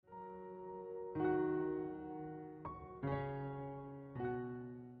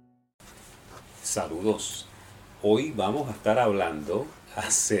Saludos. Hoy vamos a estar hablando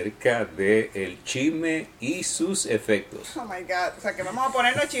acerca de el chisme y sus efectos. Oh my God, o sea que vamos a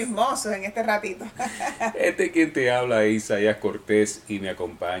ponernos chismosos en este ratito. Quien te habla es Isaías Cortés y me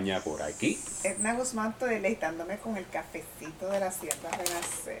acompaña por aquí Edna Guzmán, estoy deleitándome con el cafecito de la Sierra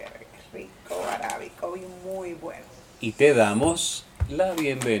Renacer. Rico, arábico y muy bueno. y te damos la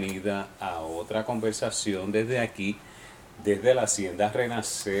bienvenida a otra conversación desde aquí, desde la Hacienda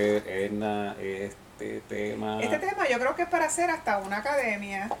Renacer, Edna. Este tema Yo creo que es para hacer hasta una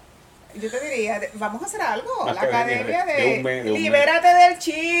academia. Yo te diría, vamos a hacer algo, Una la academia de un mes. libérate del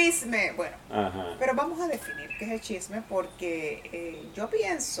chisme. Bueno, Ajá. pero vamos a definir qué es el chisme porque yo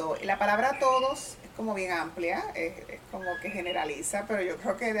pienso, la palabra todos es como bien amplia, es como que generaliza, pero yo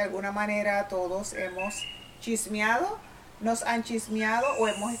creo que de alguna manera todos hemos chismeado, nos han chismeado o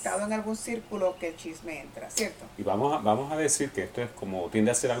hemos estado en algún círculo que el chisme entra, ¿cierto? Y vamos a decir que esto es como, tiende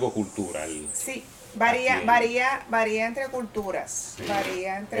a ser algo cultural. Sí, varía entre culturas, Sí.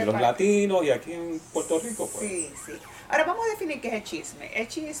 varía entre En los latinos y aquí en Puerto Rico, pues. Sí, sí. Ahora vamos a definir qué es el chisme. El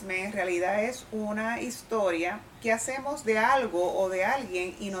chisme en realidad es una historia que hacemos de algo o de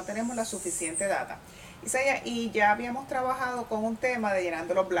alguien y no tenemos la suficiente data. Isaías, y ya habíamos trabajado con un tema de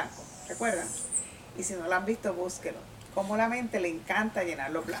llenando los blancos, ¿recuerdan? Y si no lo han visto, búsquelo. Como la mente le encanta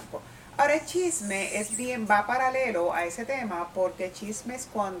llenar los blancos. Ahora el chisme va paralelo a ese tema porque el chisme es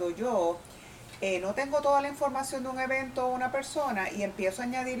cuando yo no tengo toda la información de un evento o una persona y empiezo a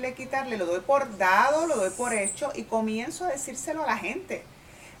añadirle, quitarle, lo doy por dado, lo doy por hecho y comienzo a decírselo a la gente.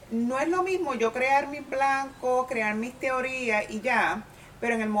 No es lo mismo yo crear mi blanco, crear mis teorías y ya,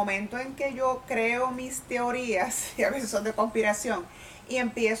 pero en el momento en que yo creo mis teorías, y a veces son de conspiración, y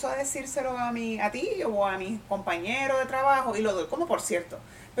empiezo a decírselo a ti o a mis compañeros de trabajo y lo doy como por cierto.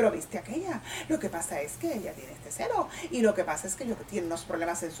 Pero viste aquella, lo que pasa es que ella tiene este celo y lo que pasa es que tiene unos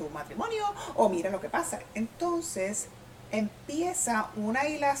problemas en su matrimonio o mira lo que pasa. Entonces empieza una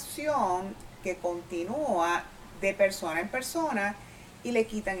hilación que continúa de persona en persona y le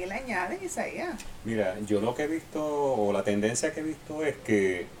quitan y le añaden Isaías. Mira, yo lo que he visto, o la tendencia que he visto es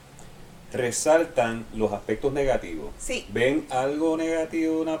que resaltan los aspectos negativos. Sí. Ven algo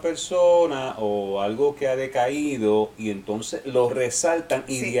negativo de una persona o algo que ha decaído y entonces lo resaltan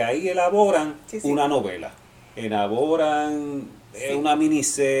y Sí. de ahí elaboran Sí. una novela. Elaboran Sí. una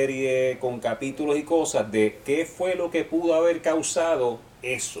miniserie con capítulos y cosas de qué fue lo que pudo haber causado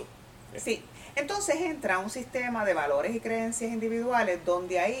eso. Sí, entonces entra un sistema de valores y creencias individuales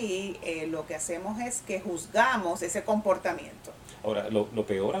donde ahí lo que hacemos es que juzgamos ese comportamiento. Ahora, lo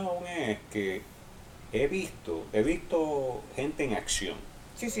peor aún es que he visto gente en acción,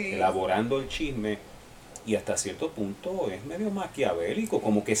 Sí. elaborando el chisme y hasta cierto punto es medio maquiavélico,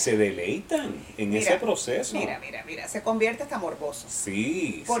 como que se deleitan en ese proceso. Mira, se convierte hasta morboso.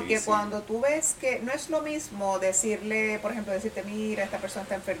 Sí, Porque sí. cuando tú ves que no es lo mismo decirle, por ejemplo, decirte, mira, esta persona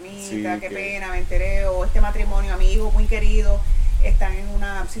está enfermita, Sí, qué que- pena, me enteré, o este matrimonio, amigo muy querido, están en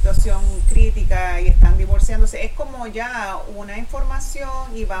una situación crítica y están divorciándose. Es como ya una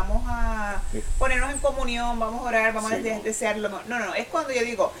información y vamos a Sí. ponernos en comunión, vamos a orar, vamos Sí, a no. desearlo. No, es cuando yo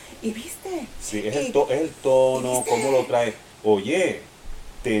digo, ¿y viste? Sí, es Y- el tono, ¿viste? cómo lo trae. Oye,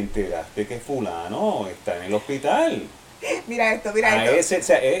 ¿te enteraste que fulano está en el hospital? Mira esto. A esa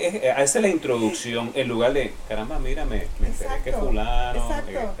es la introducción, en lugar de, caramba, mira, me enteré que Exacto, fulano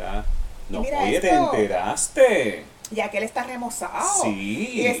exacto. está... No, Y mira oye, ¿te esto. enteraste? Ya que él está remozado.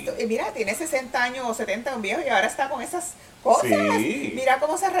 Sí. Y mira, tiene 60 años o 70, un viejo, y ahora está con esas cosas. Sí. Mira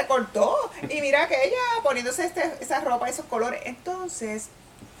cómo se recortó. Y mira que ella poniéndose esa ropa, esos colores. Entonces,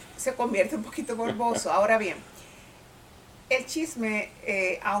 se convierte un poquito morboso. Ahora bien, el chisme,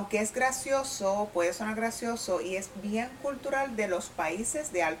 aunque es gracioso, puede sonar gracioso y es bien cultural de los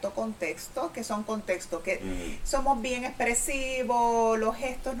países de alto contexto, que son contextos que somos bien expresivos, los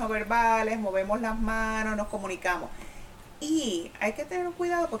gestos no verbales, movemos las manos, nos comunicamos. Y hay que tener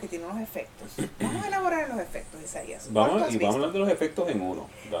cuidado porque tiene unos efectos. Vamos a elaborar los efectos, Isaías. Vamos a visto? hablar de los efectos en uno.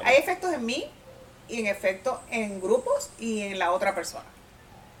 Vamos. Hay efectos en mí y en efectos en grupos y en la otra persona.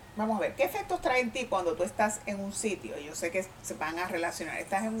 Vamos a ver, ¿qué efectos trae en ti cuando tú estás en un sitio? Yo sé que se van a relacionar.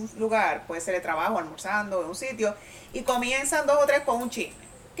 Estás en un lugar, puede ser de trabajo, almorzando, en un sitio, y comienzan 2 o 3 con un chisme.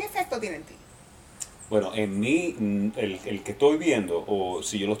 ¿Qué efecto tiene en ti? Bueno, en mí, el que estoy viendo, o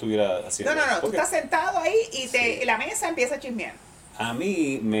si yo lo estuviera haciendo... No, tú porque estás sentado ahí y Sí. la mesa empieza a chismear. a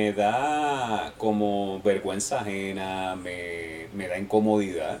mí me da como vergüenza ajena, me da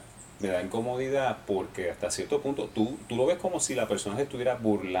incomodidad. Me da incomodidad porque hasta cierto punto tú lo ves como si la persona se estuviera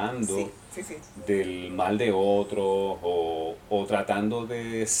burlando Sí. del mal de otro o tratando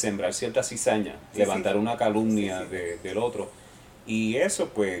de sembrar cierta cizaña, Sí, levantar sí. una calumnia Sí. del otro. Y eso,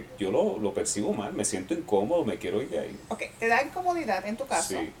 pues, yo lo percibo mal, me siento incómodo, me quiero ir de ahí. Ok, te da incomodidad en tu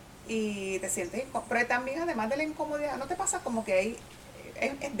caso Sí. y te sientes incómodo, pero también además de la incomodidad, ¿no te pasa como que hay,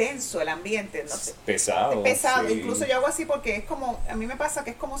 es denso el ambiente? No sé, es Pesado, pesado, sí. incluso yo hago así porque es como, a mí me pasa que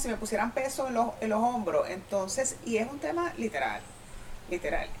es como si me pusieran peso en los hombros, entonces, y es un tema literal,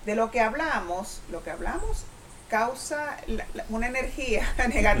 literal. De lo que hablamos causa una energía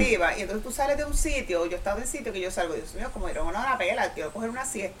negativa y entonces tú sales de un sitio, yo he estado en sitio que yo salgo, Dios mío, como dieron una pela, quiero coger una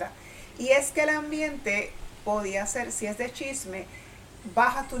siesta, y es que el ambiente podía ser, si es de chisme,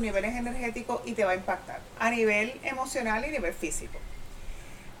 bajas tus niveles energéticos y te va a impactar a nivel emocional y a nivel físico.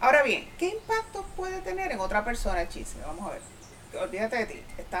 Ahora bien, ¿qué impacto puede tener en otra persona el chisme? Vamos a ver, olvídate de ti,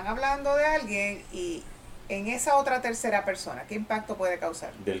 están hablando de alguien y en esa otra tercera persona, ¿qué impacto puede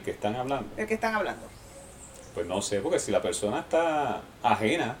causar? Del que están hablando. ¿Del que están hablando? Pues no sé, porque si la persona está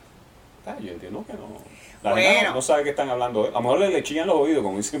ajena, yo entiendo que no. La Bueno. ajena no sabe que están hablando. A lo mejor le chillan los oídos,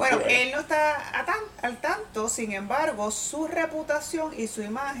 como dicen Bueno, por ahí. él no está al tanto, sin embargo, su reputación y su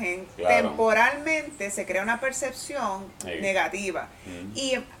imagen Claro. temporalmente se crea una percepción negativa.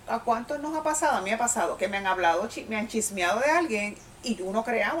 ¿Y a cuántos nos ha pasado? A mí me ha pasado que me han hablado, me han chismeado de alguien y uno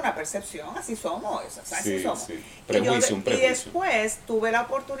crea una percepción, así somos, así somos. Sí. Prejuicio, Un prejuicio. Y después tuve la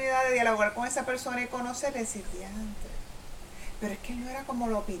oportunidad de dialogar con esa persona y conocerle y decir, diantre, pero es que no era como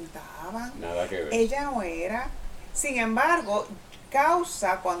lo pintaban. Nada que ver. Ella no era. Sin embargo,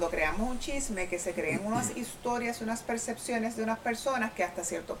 causa cuando creamos un chisme que se creen unas historias, unas percepciones de unas personas que hasta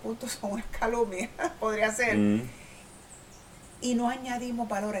cierto punto son una calumnia, podría ser, y no añadimos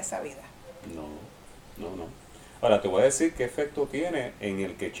valor a esa vida. No. Ahora, te voy a decir qué efecto tiene en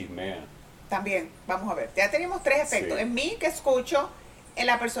el que chismea. También, vamos a ver, ya tenemos tres efectos. Sí. En mí, que escucho, en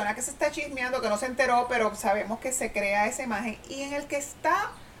la persona que se está chismeando, que no se enteró, pero sabemos que se crea esa imagen, y en el que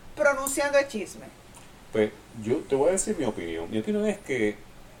está pronunciando el chisme. Pues yo te voy a decir mi opinión. Mi opinión es que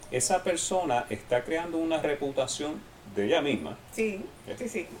esa persona está creando una reputación de ella misma. Sí.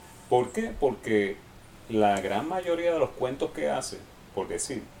 ¿Por qué? Porque la gran mayoría de los cuentos que hace, por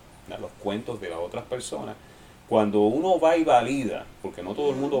decir, los cuentos de las otras personas, cuando uno va y valida, porque no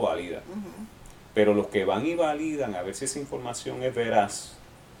todo el mundo valida, pero los que van y validan a ver si esa información es veraz,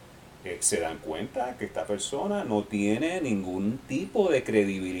 se dan cuenta que esta persona no tiene ningún tipo de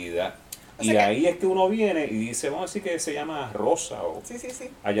credibilidad. Y ahí es que uno viene y dice, vamos a decir que se llama Rosa, o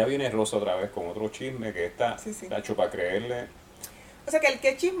allá viene Rosa otra vez con otro chisme que está hecho para creerle. O sea que el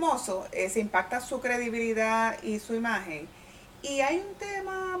que es chismoso se impacta su credibilidad y su imagen. Y hay un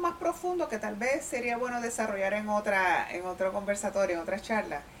tema más profundo que tal vez sería bueno desarrollar en otro conversatorio, en otra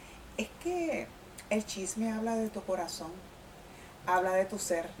charla. Es que el chisme habla de tu corazón, habla de tu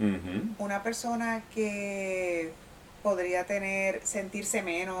ser. Una persona que podría sentirse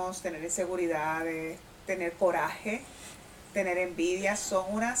menos, tener inseguridades, tener coraje, tener envidia, son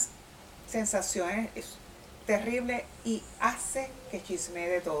unas sensaciones terribles y hace que chismee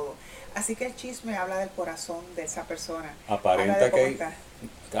de todo. Así que el chisme habla del corazón de esa persona. Aparenta que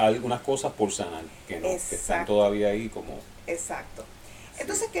hay algunas cosas por sanar que no, que están todavía ahí como... Exacto.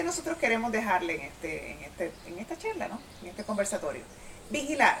 Entonces, ¿qué nosotros queremos dejarle en esta charla, ¿no? En este conversatorio?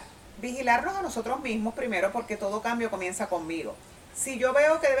 Vigilarnos a nosotros mismos primero, porque todo cambio comienza conmigo. Si yo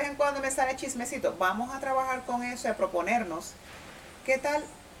veo que de vez en cuando me sale chismecito, vamos a trabajar con eso y a proponernos, ¿qué tal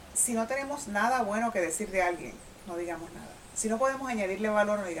si no tenemos nada bueno que decir de alguien? No digamos nada. Si no podemos añadirle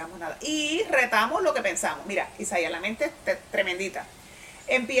valor, no digamos nada. Y retamos lo que pensamos. Mira, Isaías, la mente es tremendita.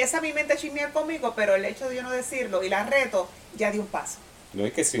 Empieza mi mente a chismear conmigo, pero el hecho de yo no decirlo y la reto, ya di un paso. No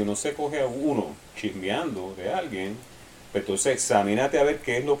es que si uno se coge a uno chismeando de alguien, pues entonces examínate a ver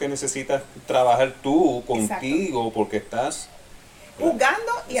qué es lo que necesitas trabajar tú contigo. Exacto. Porque estás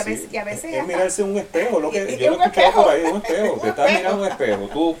juzgando y a veces es mirarse en un espejo, lo que yo lo he escuchado por ahí, un espejo, te estás mirando un espejo,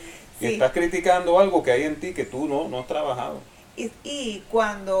 tú estás criticando algo que hay en ti que tú no has trabajado. Y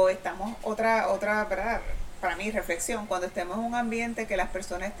cuando estamos, otra ¿verdad? Para mí, reflexión, cuando estemos en un ambiente que las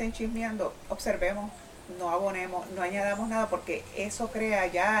personas estén chismeando, observemos, no abonemos, no añadamos nada, porque eso crea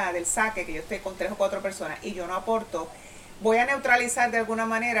ya del saque que yo estoy con 3 o 4 personas y yo no aporto. Voy a neutralizar de alguna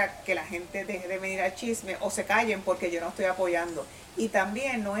manera que la gente deje de venir al chisme o se callen porque yo no estoy apoyando. Y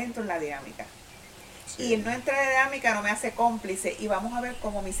también no entro en la dinámica. Sí. Y el no entrar en la dinámica no me hace cómplice. Y vamos a ver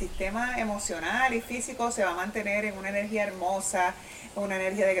cómo mi sistema emocional y físico se va a mantener en una energía hermosa, una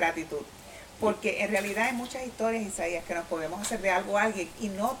energía de gratitud. Porque en realidad hay muchas historias, Isaías, que nos podemos hacer de algo a alguien y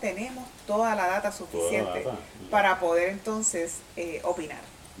no tenemos toda la data suficiente para poder entonces opinar.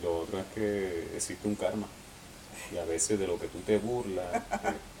 Lo otro es que existe un karma. Y a veces de lo que tú te burlas,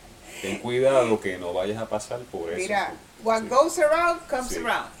 ten cuidado que no vayas a pasar por eso. Mira, what goes around comes Sí.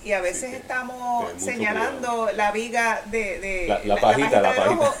 around. Y a veces Sí, estamos ten mucho señalando la viga de La pajita, la del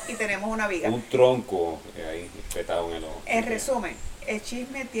pajita. ojo y tenemos una viga. Un tronco ahí petado en el ojo. En resumen, el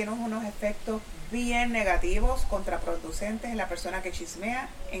chisme tiene unos efectos bien negativos, contraproducentes en la persona que chismea,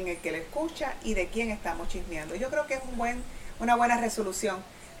 en el que le escucha y de quién estamos chismeando. Yo creo que es una buena resolución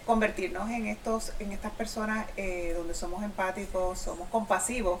convertirnos en estas personas donde somos empáticos, somos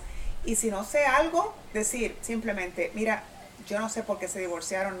compasivos, y si no sé algo, decir simplemente, mira, yo no sé por qué se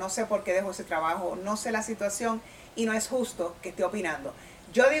divorciaron, no sé por qué dejó ese trabajo, no sé la situación y no es justo que esté opinando.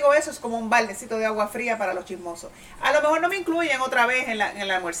 Yo digo eso, es como un baldecito de agua fría para los chismosos. A lo mejor no me incluyen otra vez en el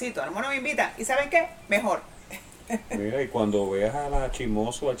almuercito, a lo mejor no me invitan. ¿Y saben qué? Mejor. Mira, y cuando veas a la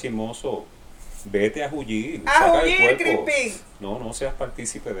chismoso, al chismoso, vete a hullir. ¡A saca el huir, cuerpo. Crispin! No seas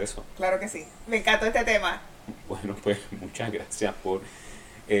partícipe de eso. Claro que sí. Me encantó este tema. Bueno, pues muchas gracias por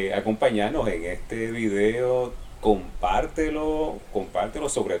acompañarnos en este video. Compártelo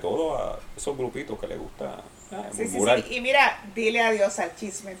sobre todo a esos grupitos que les gusta Sí. murmurar. Y mira, dile adiós al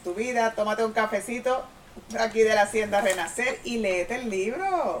chisme en tu vida, tómate un cafecito aquí de la Hacienda Renacer y léete el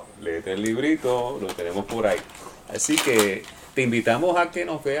libro. Léete el librito, lo tenemos por ahí. Así que te invitamos a que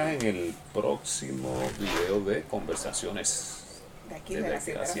nos veas en el próximo video de conversaciones De aquí de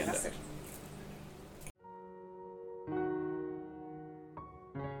desde la aquí, Hacienda Renacer.